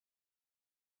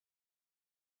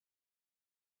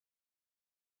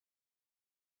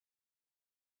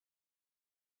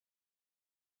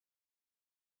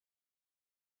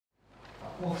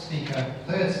Third speaker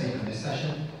in this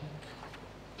session,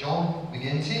 John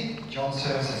McGinty. John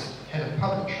serves as Head of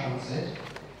Public Transit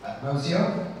at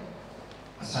Mozio,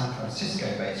 a San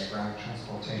Francisco-based ground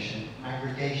transportation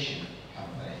aggregation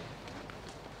company.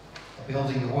 They're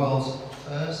building the world's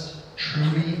first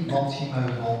truly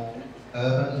multimodal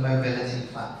urban mobility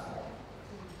platform.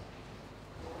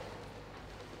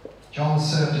 John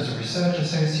served as a research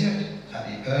associate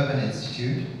at the Urban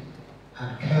Institute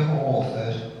and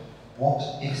co-authored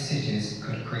What If Cities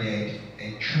Could Create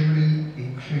a Truly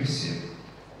Inclusive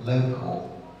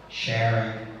Local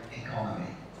Sharing Economy.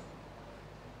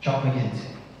 John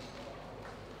McGinty.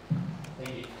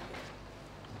 Thank you.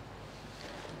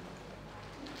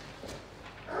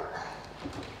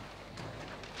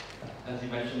 As you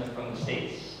mentioned, I'm from the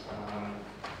States.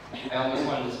 I almost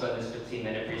wanted to spend this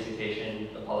 15-minute presentation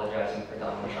apologizing for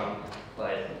Donald Trump,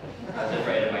 but I was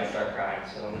afraid I might start crying,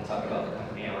 so I'm going to talk about the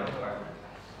company I work for.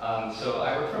 So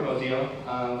I work for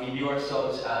Mozio. We view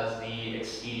ourselves as the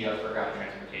Expedia for ground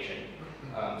transportation.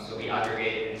 So we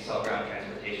aggregate and sell ground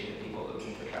transportation to people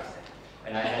looking for traffic.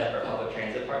 And I head up our public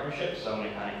transit partnership, so I'm going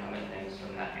to kind of come at things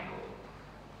from that angle.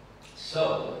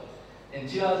 So, in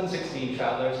 2016,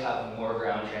 travelers have more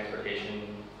ground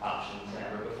transportation options than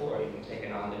ever before. You can take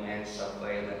an on-demand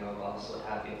subway, limo, bus, what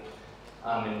have you.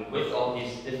 And with all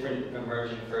these different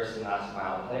emerging first and last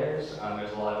mile players,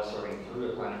 there's a lot of sorting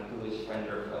through kind of who is friend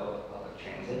or foe of public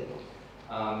transit.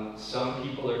 Some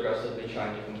people are aggressively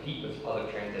trying to compete with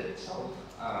public transit itself.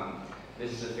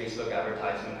 This is a Facebook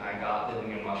advertisement I got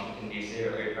living in Washington, D.C.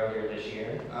 earlier this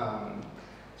year,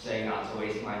 saying not to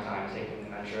waste my time taking the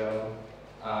metro.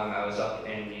 I was up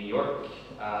in New York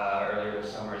earlier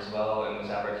this summer as well, and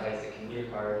was advertised a commuter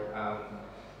card,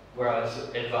 where I was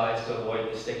advised to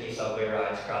avoid the sticky subway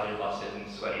rides, crowded buses, and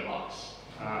sweaty walks.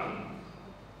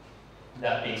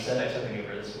 That being said, I took an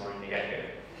Uber this morning to get here,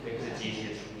 because it's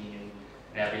easy, it's convenient,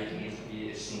 and everything needs to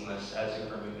be as seamless as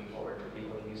Uber moving forward for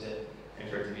people to use it, and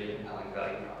for it to be a compelling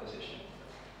value proposition.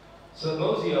 So at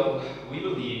Mozio, we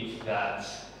believe that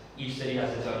each city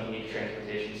has its own unique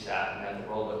transportation stack, and that the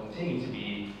world will continue to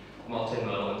be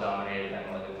multimodal and dominated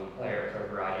by more than one player for a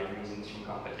variety of reasons, from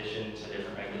competition to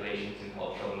different regulations and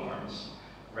cultural norms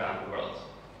around the world.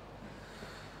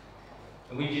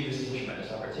 And we view this as a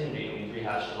tremendous opportunity, and we've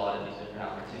rehashed a lot of these different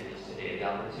opportunities today. The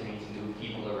opportunity to move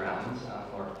people around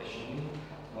more efficiently,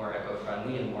 more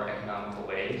eco-friendly, and more economical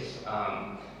ways.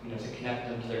 To connect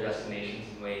them to their destinations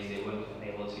in ways they wouldn't have been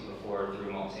able to before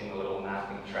through multimodal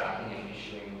mapping, tracking, and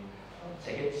issuing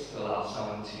tickets to allow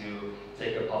someone to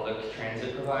take a public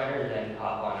transit provider, then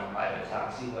hop on a private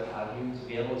taxi, what have you, to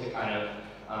be able to kind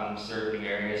of serve new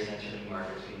areas and enter new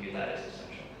markets. We view that as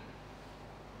essential.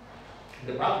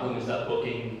 The problem is that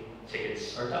booking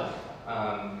tickets are tough.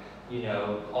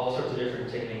 All sorts of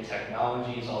different ticketing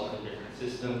technologies, all sorts of different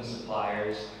systems,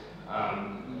 suppliers.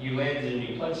 You land in a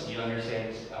new place, you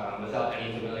understand without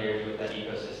any familiarity with that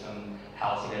ecosystem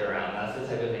how to get around. That's the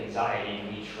type of anxiety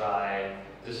we try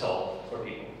to solve for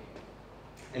people.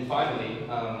 And finally,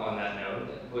 on that note,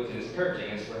 what is encouraging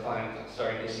is we're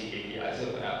starting to see APIs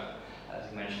open up, as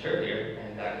you mentioned earlier,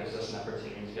 and that gives us an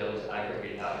opportunity to be able to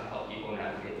aggregate that and help people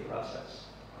navigate the process.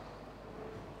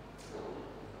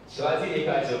 So as the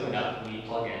APIs open up, we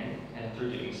plug in, and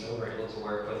through doing so, we're able to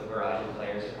work with a variety of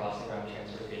players across the ground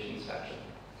transportation spectrum.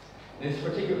 And this is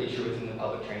particularly true within the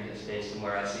public transit space, and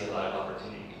where I see a lot of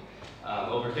opportunity.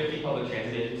 Over 50 public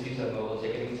transit agencies have mobile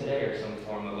ticketing today, or some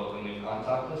form of open loop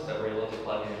contactless that we're able to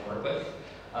plug in and work with,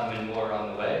 and more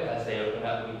on the way. As they open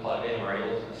up, we plug in, and we're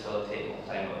able to facilitate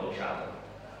multimodal travel.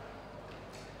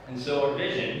 And so our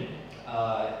vision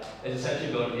is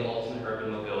essentially building the ultimate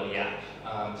urban mobility app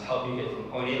to help you get from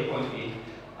point A to point B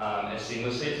as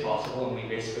seamlessly as possible. And we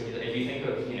basically, if you think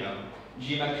of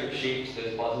geometric shapes,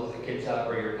 those puzzles that kids have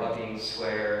where you're plugging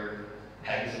square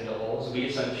pegs into holes, we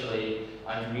essentially,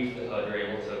 underneath the hood, are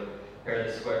able to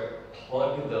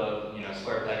plug the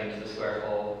square peg into the square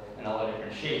hole and all the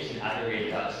different shapes and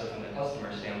aggregate that. So from the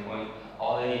customer standpoint,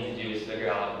 all they need to do is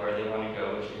figure out where they want to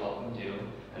go, which we help them do,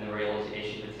 and then we're able to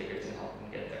issue the tickets and help them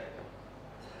get there.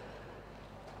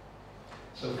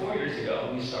 So 4 years ago,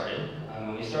 we started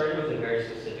with a very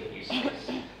specific use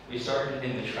case. We started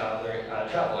in the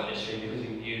travel industry because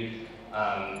we viewed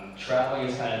traveling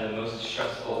as kind of the most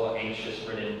stressful,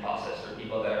 anxious-ridden process for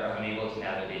people that are unable to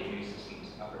navigate new systems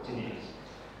and opportunities.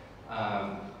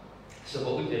 So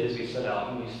what we did is we set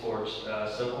out and we forged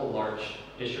several large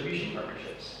distribution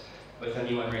partnerships with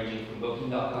anyone ranging from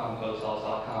Booking.com,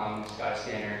 Hotels.com,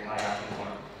 Skyscanner, Kayak, and more.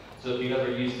 So if you've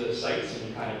ever used those sites and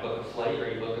you kind of book a flight or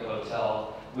you book a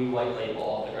hotel, we white label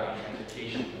all the ground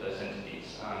transportation for those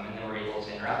entities. And then we're able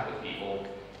to interact with people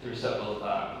through several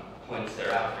points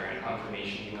thereafter and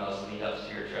confirmation emails lead up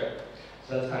to your trip.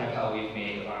 So that's kind of how we've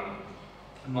made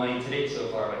money to date so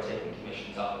far by taking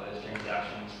commissions off of those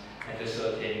transactions and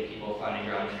facilitating people finding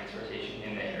ground transportation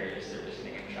in the areas they're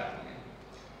visiting and traveling in.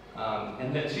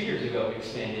 And then 2 years ago, we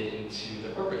expanded into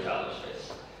the corporate traveler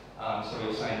space. So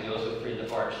we've signed deals with three of the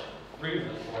four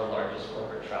largest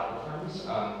corporate travel firms,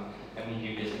 and we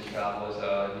view business travel as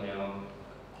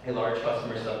a large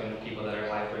customer segment of people that are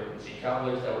high-frequency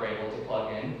travelers that we're able to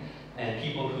plug in, and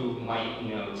people who might,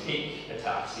 take a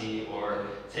taxi or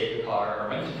take a car or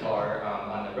rent a car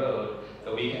on the road,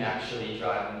 that we can actually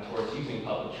drive them towards using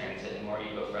public transit and more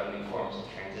eco-friendly forms of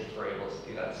transit if we're able to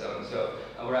do that. So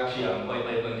we're actually white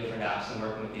labeling different apps and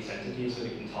working with these entities so we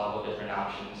can toggle different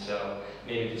options. So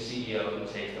maybe the CEO can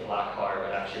take the black car,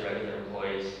 but actually regular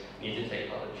employees need to take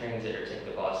public transit or take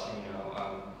the bus, and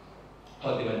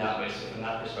plug them in that way. So from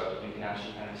that perspective, we can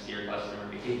actually kind of steer customer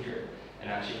behavior and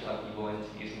actually plug people into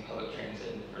using public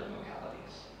transit in different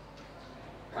localities.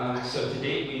 So to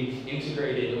date, we've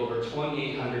integrated over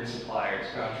 2,800 suppliers,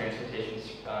 ground transportation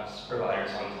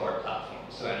providers onto our platform.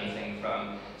 So anything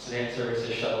from sedan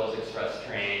services, shuttles, express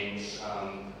trains,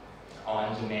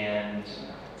 on-demand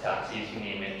taxis, you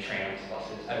name it, trams,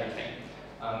 buses, everything.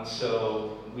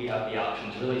 So we have the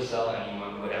option to really sell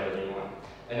anyone whatever they want.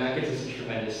 And that gives us a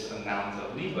tremendous amount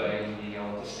of leeway in being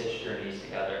able to stitch journeys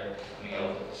together and being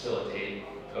able to facilitate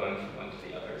going from one to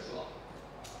the other as well.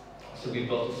 So we've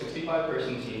built a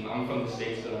 65-person team. I'm from the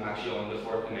States, but I'm actually only the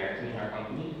 4th American in our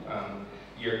company.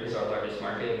 Europe is our largest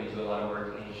market, and we do a lot of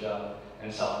work in Asia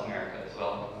and South America as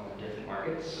well, different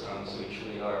markets. So we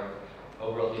truly are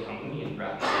a worldly company and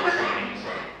rapidly expanding as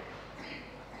well.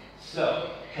 So,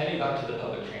 heading back to the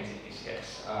public transit use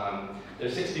case.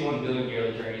 There's 61 billion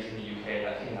yearly journeys in the UK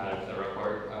that came out of the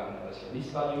report that was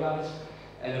released by you guys.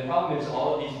 And the problem is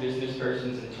all of these business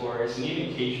persons and tourists and even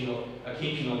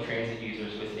occasional transit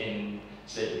users within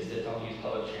cities that don't use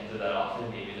public transit that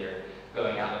often, maybe they're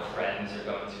going out with friends or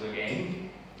going to a game,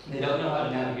 they don't know how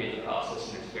to navigate the process,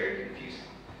 and it's very confusing.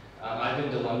 I've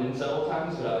been to London several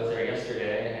times, but I was there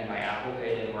yesterday and my Apple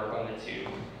Pay didn't work on the tube.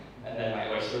 And then my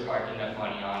Oyster card didn't have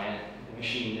money on it. The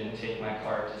machine didn't take my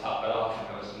card to top it off, and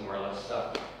I was more or less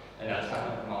stuck. And that's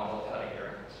kind of our model of how to get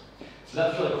around. So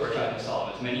that's really what we're trying to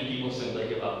solve. Is many people simply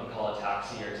give up and call a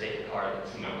taxi or take a car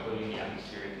that's polluting the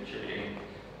atmosphere and contributing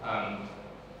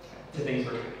to things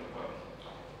we're trying to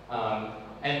avoid.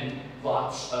 And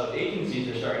lots of agencies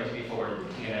are starting to be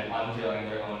forward-thinking and unveiling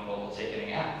their own mobile ticketing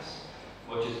apps,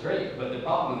 which is great. But the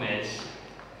problem is,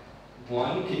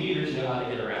 one, commuters know how to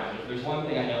get around. If there's one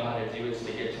thing I know how to do, it's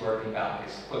to get to work and back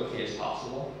as quickly as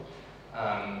possible.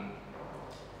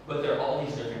 But there are all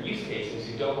these different use cases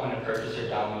who don't want to purchase or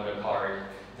download a card,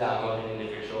 download an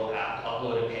individual app,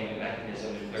 upload a payment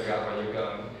mechanism to figure out where they're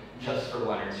going just for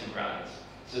 1 or 2 rides.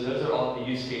 So those are all the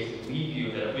use cases we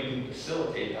view that if we can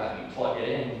facilitate that and plug it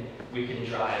in, we can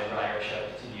drive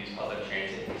ridership to use public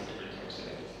transit in these different types of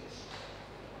entities.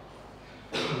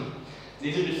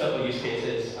 These are just several use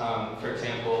cases. For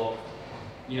example,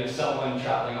 someone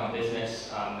traveling on business,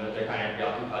 they're kind of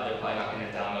preoccupied, they're probably not going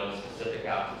to download a specific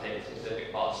app to take a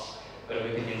specific bus. But if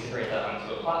we can integrate that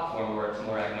onto a platform where it's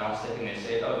more agnostic and they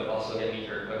say, oh, it would also get me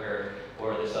here quicker,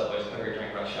 or the subway's quicker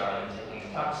during rush hour than taking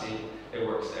a taxi, it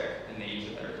works there, and they use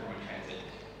a better form of transit.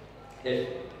 If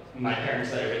my parents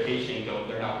that are vacationing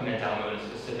they're not going to download a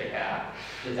specific app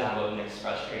to download an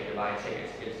express train to buy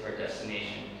tickets to get to their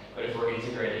destination. But if we're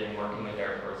integrated and working with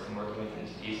airports and working with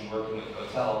entities and working with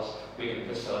hotels, we can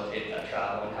facilitate that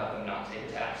travel and have them not take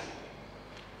a taxi.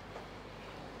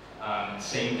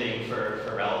 Same thing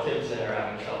for relatives that are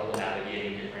having trouble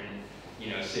navigating different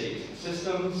cities and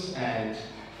systems, and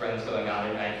friends going out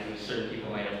at night who certain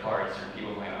people might have cards, certain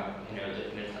people might not,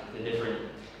 the different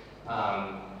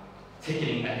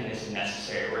ticketing mechanism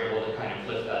necessary. We're able to kind of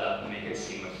lift that up and make it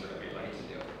seamless for everybody to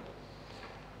do.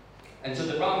 And so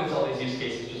the problem is all these use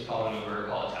cases just call an Uber or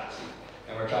call a taxi,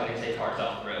 and we're trying to take cars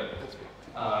off the road.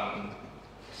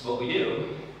 So what we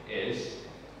do is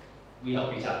we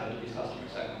help you tap into these customer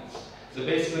segments. So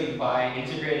basically, by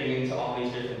integrating into all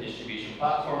these different distribution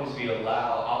platforms, we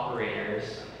allow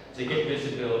operators to get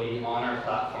visibility on our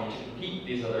platform to compete with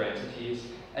these other entities,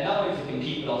 and not only to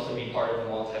compete, but also be part of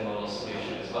the multimodal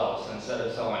solution as well. So instead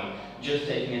of someone just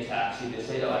taking a taxi, they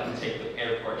say, oh, I can take the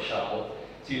airport shuttle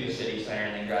to the city center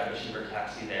and then grab a cheaper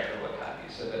taxi there, or what have you.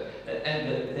 So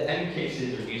the end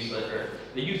cases are useless, or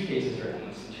the use cases are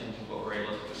endless in terms of what we're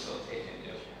able to facilitate and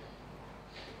do.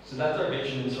 So that's our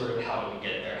vision, and sort of how do we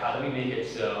get there? How do we make it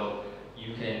so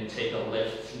you can take a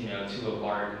lift, to a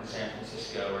bar in San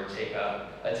Francisco, or take a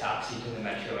taxi to the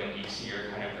metro in DC,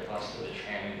 or kind of the bus or the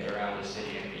tram and get around the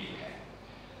city in the UK?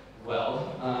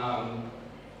 Well,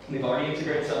 we've already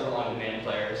integrated several on-demand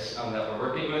players that we're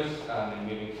working with and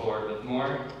moving forward with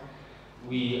more.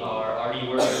 We are already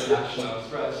working with National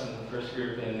Express and the first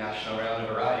group in National Rail and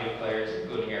a variety of players,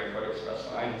 including Airport Express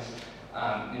lines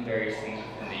and various things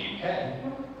within the UK.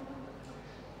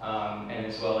 And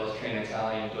as well as Train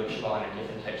Italia and Deutsche Bahn and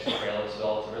different types of rail as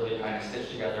well to really kind of stitch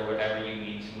together whatever you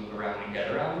need to move around and get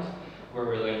around. We're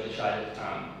really to try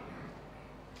to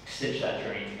stitch that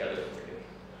journey together for you.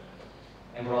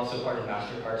 And we're also part of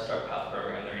MasterCard's Start Path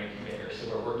program, their incubator, so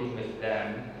we're working with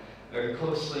them very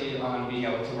closely on being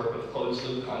able to work with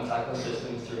closed-loop contactless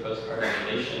systems through postcard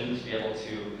regulations, be able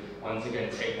to, once again,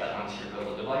 take that onto your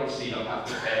mobile device so you don't have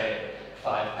to pay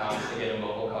 £5 to get a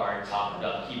mobile card, top it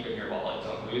up, keep it in your wallet,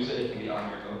 don't lose it, it can be on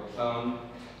your mobile phone,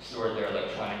 stored there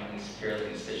electronically and securely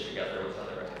and stitched together with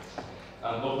other records.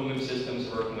 Open loop systems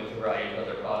are working with a variety of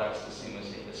other products to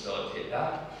seamlessly facilitate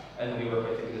that. And then we work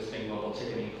with existing mobile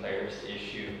ticketing players to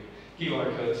issue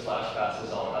QR codes, flash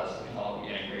passes, all of that stuff can all be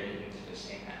integrated into the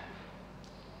same app.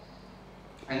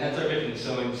 And that's our vision.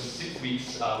 So in 6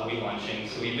 weeks, we'll be launching.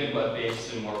 So we've been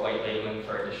web-based and more white labeling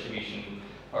for our distribution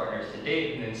partners to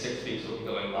date, and in 6 weeks we'll be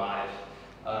going live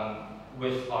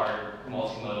with our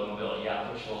multimodal mobility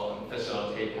app, which will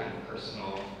facilitate kind of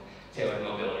personal, tailored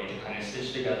mobility to kind of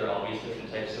stitch together all these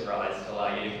different types of rides to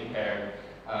allow you to compare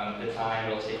the time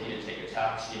it'll take you to take a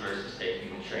taxi versus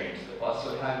taking the train to the bus,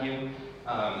 what have you.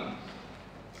 And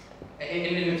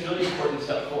it's really important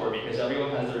step forward because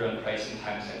everyone has their own price and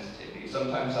time sensitivity.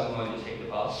 Sometimes I'm willing to take the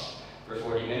bus for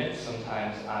 40 minutes,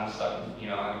 sometimes I'm stuck,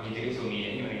 I need to get to a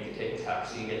meeting, I need to take a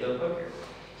taxi and get there quicker.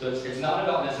 So it's not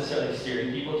about necessarily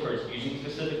steering people towards using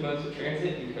specific modes of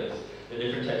transit because the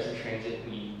different types of transit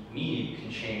we need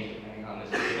can change depending on the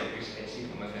specific use case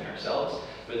even within ourselves.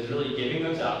 But it's really giving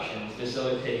those options,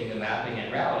 facilitating the mapping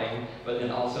and routing, but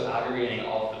then also aggregating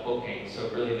all of the booking. So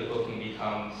really the booking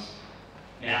becomes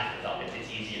an afterthought. It's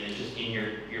easy. It's just in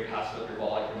your passbook, your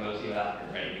wallet, your Mozio app,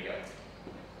 you're ready to go.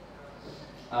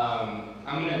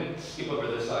 I'm going to skip over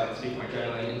this slide and speak more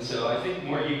generally. And so I think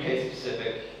more UK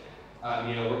specific,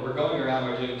 we're going around,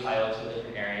 we're doing pilots with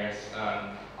different areas.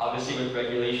 Obviously with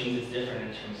regulations, it's different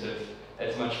in terms of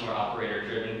it's much more operator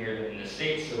driven here than in the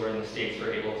States. So we're in the States,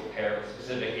 we're able to pair with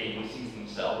specific agencies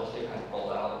themselves to kind of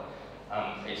roll out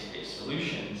place-based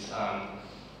solutions.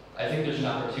 I think there's an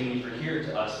opportunity for here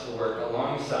to us to work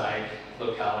alongside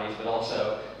localities, but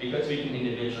also because we can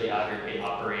individually aggregate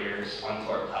operators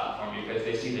onto our platform because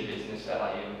they see the business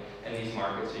value in these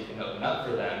markets we can open up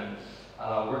for them.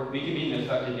 We can be an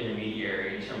effective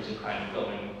intermediary in terms of kind of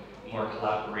building more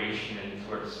collaboration in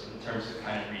terms of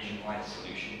kind of region-wide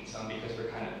solutions because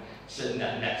we're kind of sitting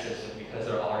that nexus of because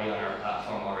they're already on our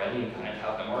platform already and kind of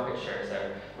have the market shares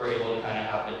there, we're able to kind of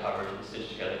have the coverage and stitch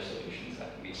together solutions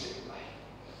that can be citywide.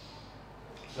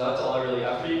 So that's all I really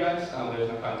have for you guys. There's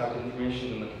my contact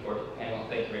information. I'm looking forward to the panel.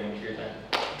 Thank you very much for your time.